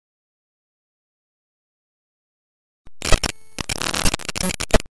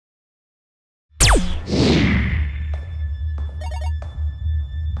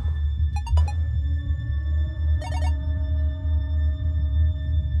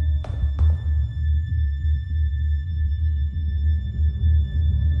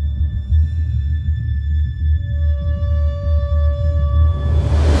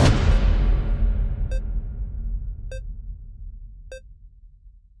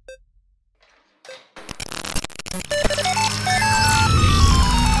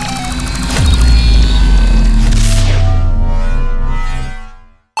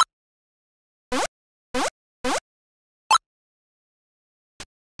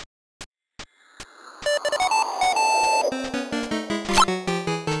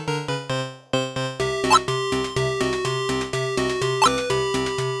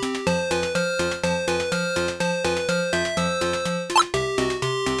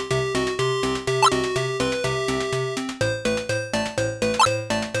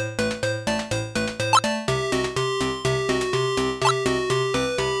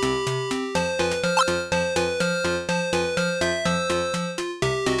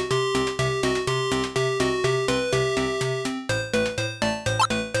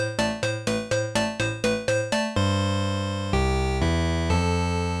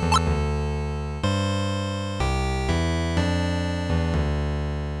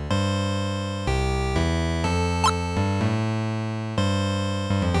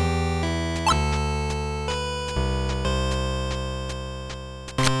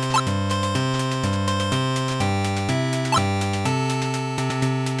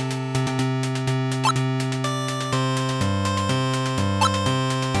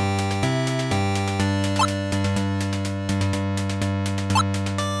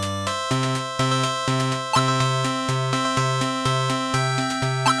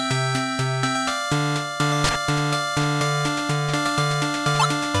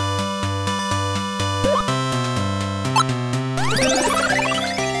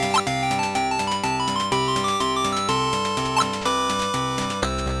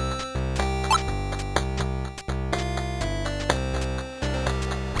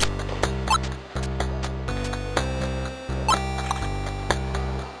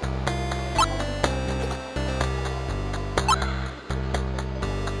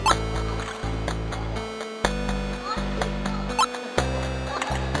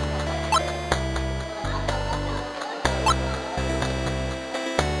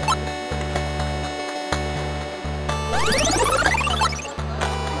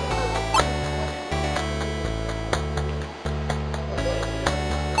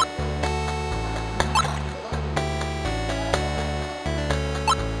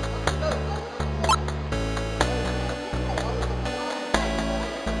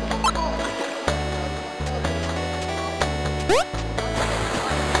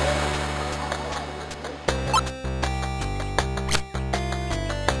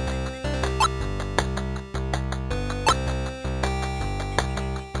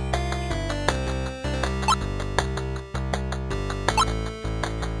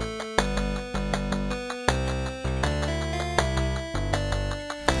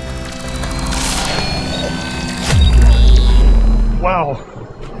Wow,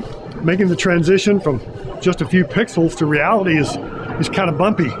 making the transition from just a few pixels to reality is kind of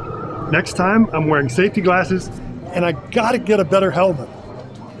bumpy. Next time I'm wearing safety glasses and I gotta get a better helmet.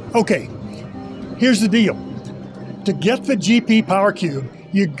 Okay, here's the deal. To get the GP Power Cube,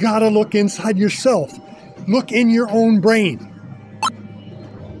 you gotta look inside yourself. Look in your own brain.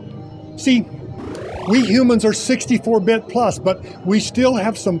 See, we humans are 64-bit plus, but we still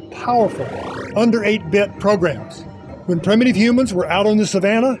have some powerful under 8-bit programs. When primitive humans were out on the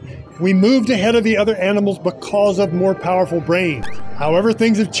savannah, we moved ahead of the other animals because of more powerful brains. However,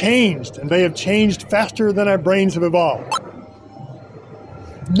 things have changed, and they have changed faster than our brains have evolved.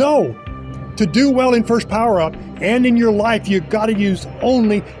 No, to do well in first power-up and in your life, you've got to use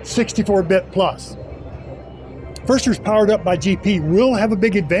only 64-bit plus. Firsters powered up by GP will have a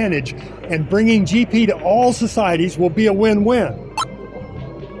big advantage, and bringing GP to all societies will be a win-win.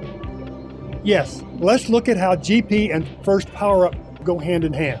 Yes, let's look at how GP and first power-up go hand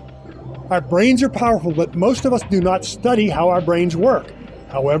in hand. Our brains are powerful, but most of us do not study how our brains work.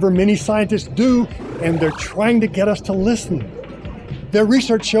 However, many scientists do, and they're trying to get us to listen. Their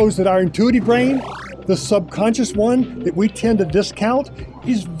research shows that our intuitive brain, the subconscious one that we tend to discount,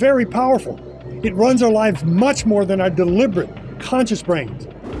 is very powerful. It runs our lives much more than our deliberate, conscious brains.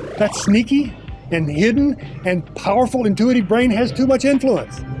 That sneaky and hidden and powerful intuitive brain has too much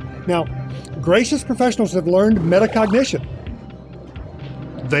influence. Now, gracious professionals have learned metacognition.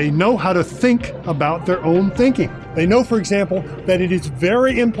 They know how to think about their own thinking. They know, for example, that it is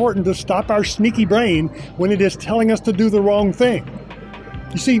very important to stop our sneaky brain when it is telling us to do the wrong thing.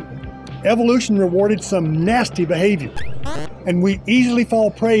 You see, evolution rewarded some nasty behavior, and we easily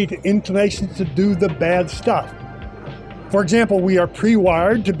fall prey to inclinations to do the bad stuff. For example, we are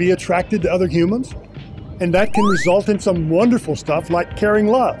pre-wired to be attracted to other humans, and that can result in some wonderful stuff like caring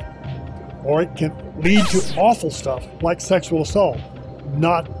love. Or it can lead to awful stuff like sexual assault.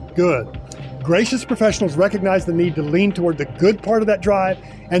 Not good. Gracious professionals recognize the need to lean toward the good part of that drive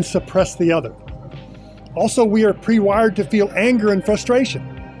and suppress the other. Also, we are pre-wired to feel anger and frustration.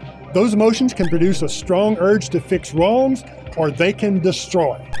 Those emotions can produce a strong urge to fix wrongs, or they can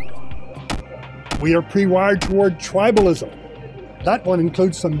destroy. We are pre-wired toward tribalism. That one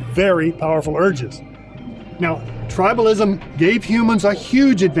includes some very powerful urges. Now, tribalism gave humans a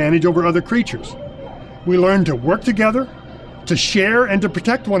huge advantage over other creatures. We learned to work together, to share, and to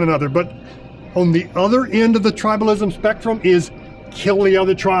protect one another, but on the other end of the tribalism spectrum is kill the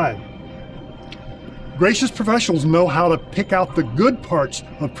other tribe. Gracious professionals know how to pick out the good parts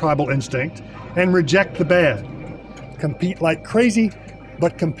of tribal instinct and reject the bad. Compete like crazy,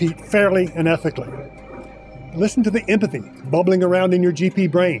 but compete fairly and ethically. Listen to the empathy bubbling around in your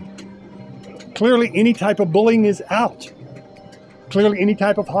GP brain. Clearly, any type of bullying is out. Clearly, any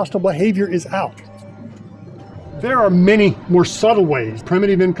type of hostile behavior is out. There are many more subtle ways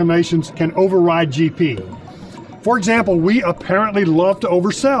primitive inclinations can override GP. For example, we apparently love to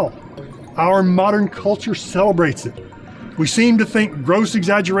oversell. Our modern culture celebrates it. We seem to think gross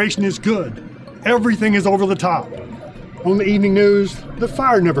exaggeration is good. Everything is over the top. On the evening news, the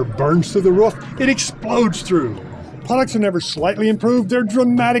fire never burns through the roof, it explodes through. Products are never slightly improved, they're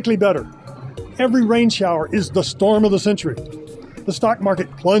dramatically better. Every rain shower is the storm of the century. The stock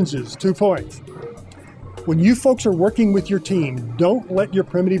market plunges 2 points. When you folks are working with your team, don't let your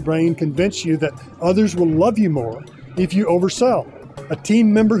primitive brain convince you that others will love you more if you oversell. A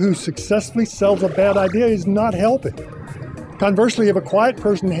team member who successfully sells a bad idea is not helping. Conversely, if a quiet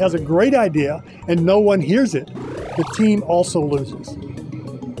person has a great idea and no one hears it, the team also loses.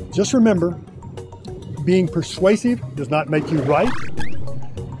 Just remember, being persuasive does not make you right,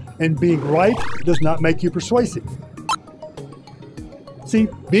 and being right does not make you persuasive. See,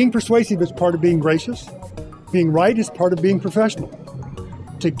 being persuasive is part of being gracious. Being right is part of being professional.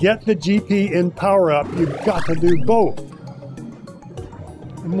 To get the GP in Power Up, you've got to do both.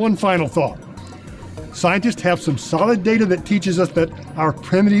 And one final thought. Scientists have some solid data that teaches us that our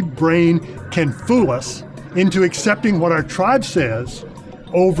primitive brain can fool us into accepting what our tribe says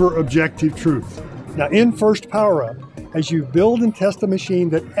over objective truth. Now, in First Power Up, as you build and test a machine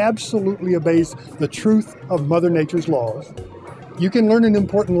that absolutely obeys the truth of Mother Nature's laws, you can learn an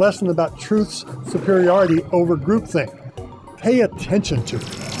important lesson about truth's superiority over groupthink. Pay attention to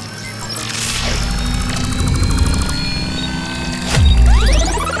it.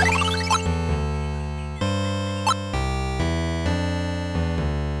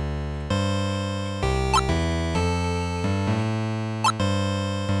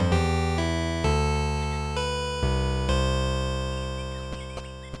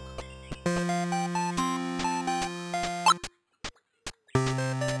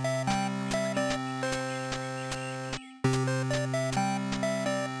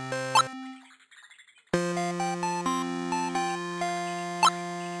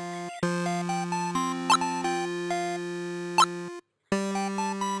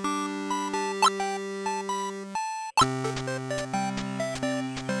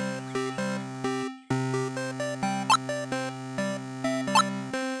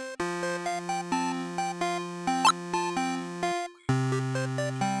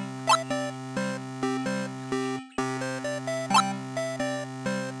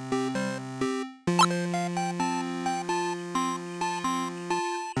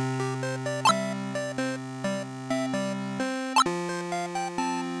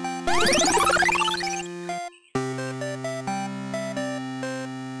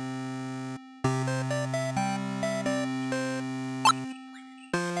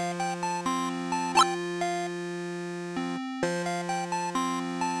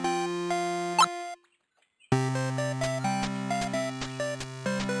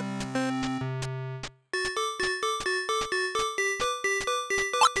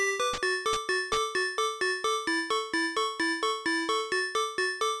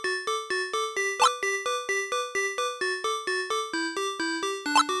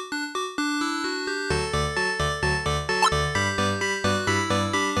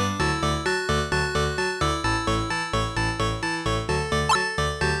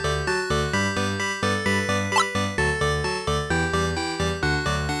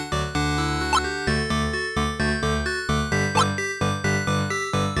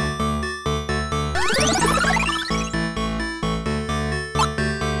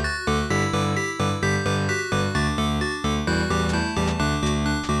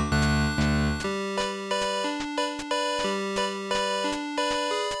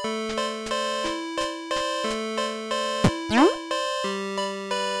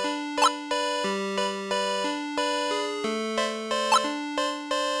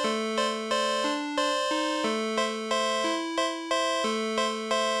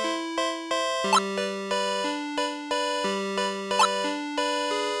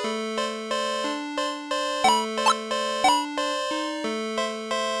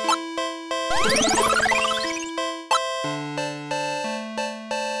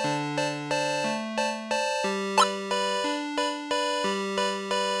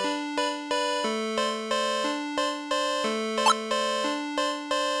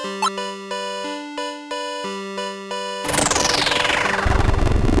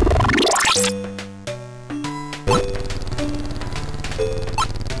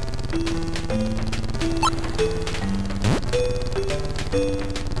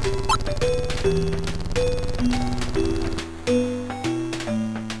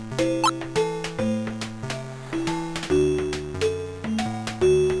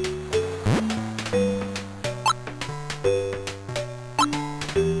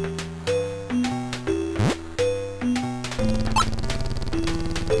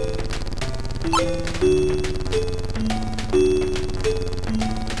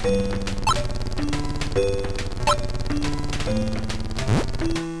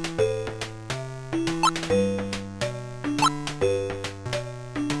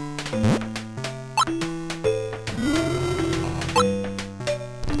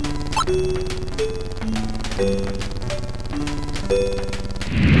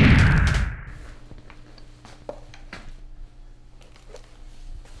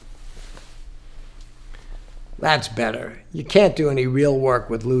 That's better. You can't do any real work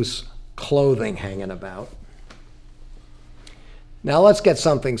with loose clothing hanging about. Now let's get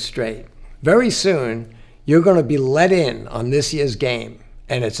something straight. Very soon, you're going to be let in on this year's game,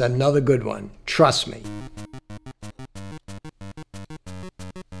 and it's another good one. Trust me.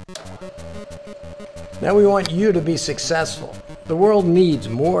 Now we want you to be successful. The world needs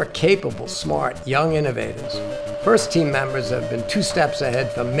more capable, smart, young innovators. First team members have been 2 steps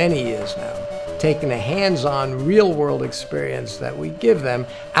ahead for many years now, taking a hands-on, real-world experience that we give them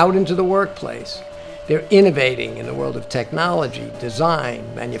out into the workplace. They're innovating in the world of technology, design,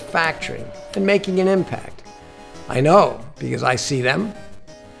 manufacturing, and making an impact. I know, because I see them,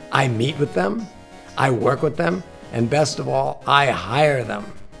 I meet with them, I work with them, and best of all, I hire them.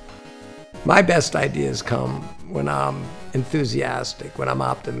 My best ideas come when I'm enthusiastic, when I'm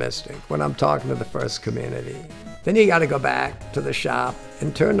optimistic, when I'm talking to the first community. Then you got to go back to the shop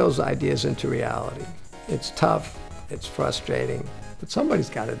and turn those ideas into reality. It's tough, it's frustrating, but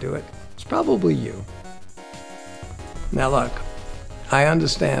somebody's got to do it. It's probably you. Now look, I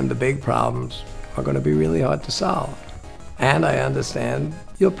understand the big problems are going to be really hard to solve. And I understand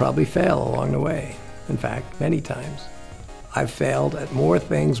you'll probably fail along the way. In fact, many times. I've failed at more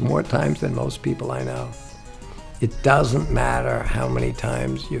things more times than most people I know. It doesn't matter how many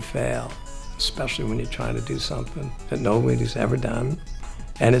times you fail, especially when you're trying to do something that nobody's ever done,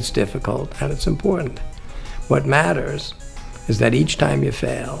 and it's difficult and it's important. What matters is that each time you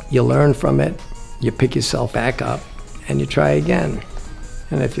fail, you learn from it, you pick yourself back up, and you try again.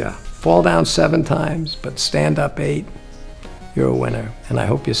 And if you fall down 7 times, but stand up 8, you're a winner. And I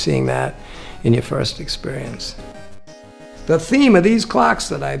hope you're seeing that in your first experience. The theme of these clocks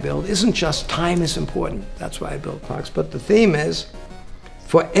that I build isn't just time is important. That's why I build clocks. But the theme is,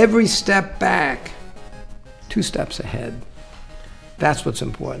 for every step back, 2 steps ahead. That's what's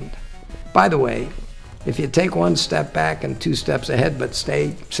important. By the way, If you take one step back and 2 steps ahead but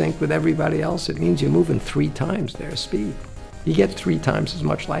stay synced with everybody else, it means you're moving 3 times their speed. You get 3 times as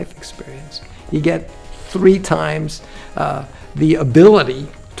much life experience. You get 3 times the ability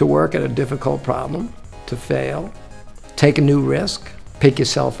to work at a difficult problem, to fail, take a new risk, pick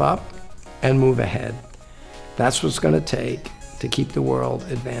yourself up, and move ahead. That's what's going to take to keep the world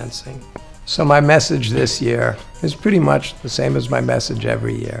advancing. So my message this year is pretty much the same as my message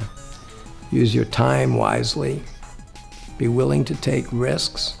every year. Use your time wisely. Be willing to take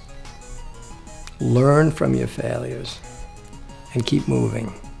risks. Learn from your failures. And keep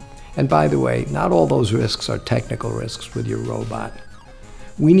moving. And by the way, not all those risks are technical risks with your robot.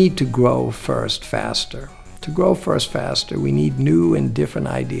 We need to grow first faster. To grow first faster, we need new and different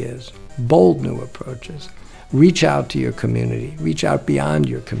ideas, bold new approaches. Reach out to your community. Reach out beyond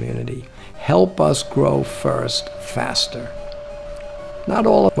your community. Help us grow first faster. Not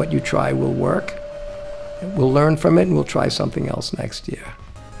all of what you try will work. We'll learn from it and we'll try something else next year.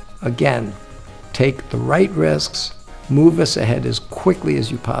 Again, take the right risks, move us ahead as quickly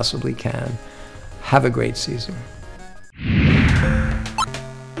as you possibly can. Have a great season.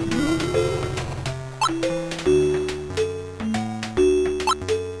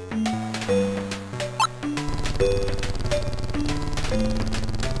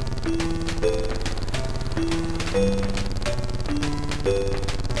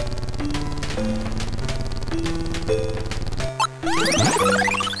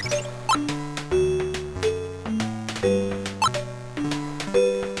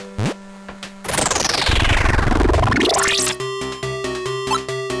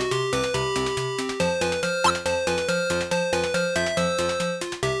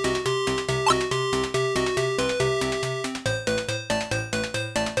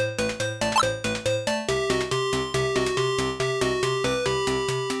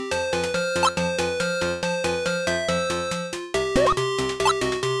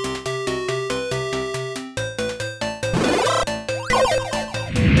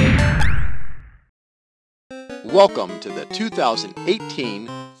 Welcome to the 2018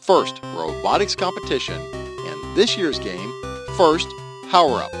 First Robotics Competition and this year's game, First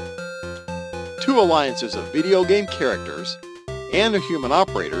Power Up. 2 alliances of video game characters and their human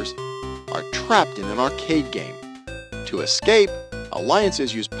operators are trapped in an arcade game. To escape,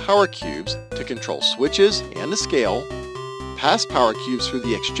 alliances use power cubes to control switches and the scale, pass power cubes through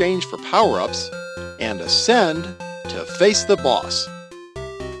the exchange for power-ups, and ascend to face the boss.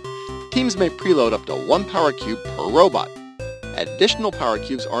 Teams may preload up to 1 power cube per robot. Additional power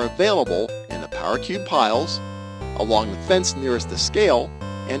cubes are available in the power cube piles, along the fence nearest the scale,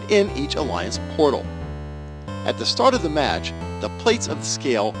 and in each alliance portal. At the start of the match, the plates of the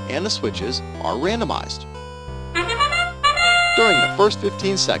scale and the switches are randomized. During the first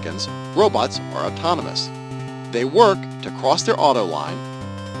 15 seconds, robots are autonomous. They work to cross their auto line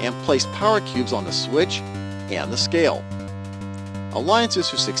and place power cubes on the switch and the scale. Alliances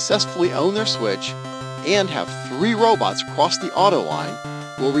who successfully own their switch and have 3 robots cross the auto line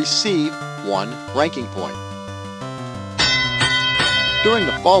will receive 1 ranking point. During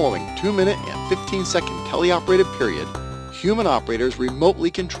the following 2-minute and 15-second teleoperated period, human operators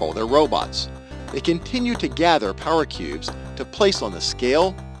remotely control their robots. They continue to gather power cubes to place on the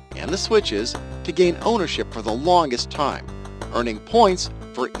scale and the switches to gain ownership for the longest time, earning points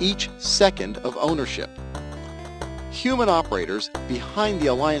for each second of ownership. Human operators behind the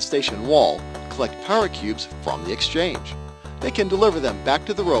Alliance Station wall collect power cubes from the exchange. They can deliver them back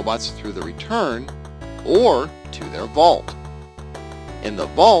to the robots through the return or to their vault. In the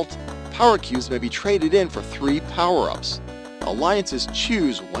vault, power cubes may be traded in for 3 power-ups. Alliances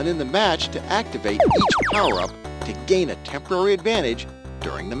choose when in the match to activate each power-up to gain a temporary advantage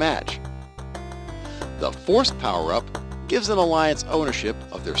during the match. The Force power-up gives an alliance ownership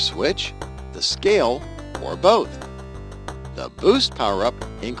of their switch, the scale, or both. The Boost power-up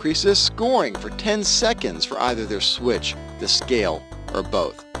increases scoring for 10 seconds for either their switch, the scale, or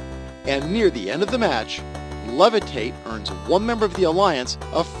both. And near the end of the match, Levitate earns 1 member of the Alliance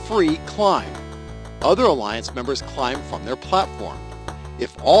a free climb. Other Alliance members climb from their platform.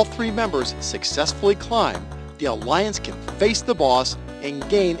 If all 3 members successfully climb, the Alliance can face the boss and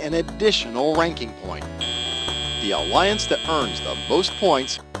gain an additional ranking point. The Alliance that earns the most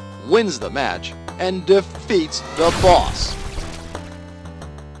points wins the match and defeats the boss.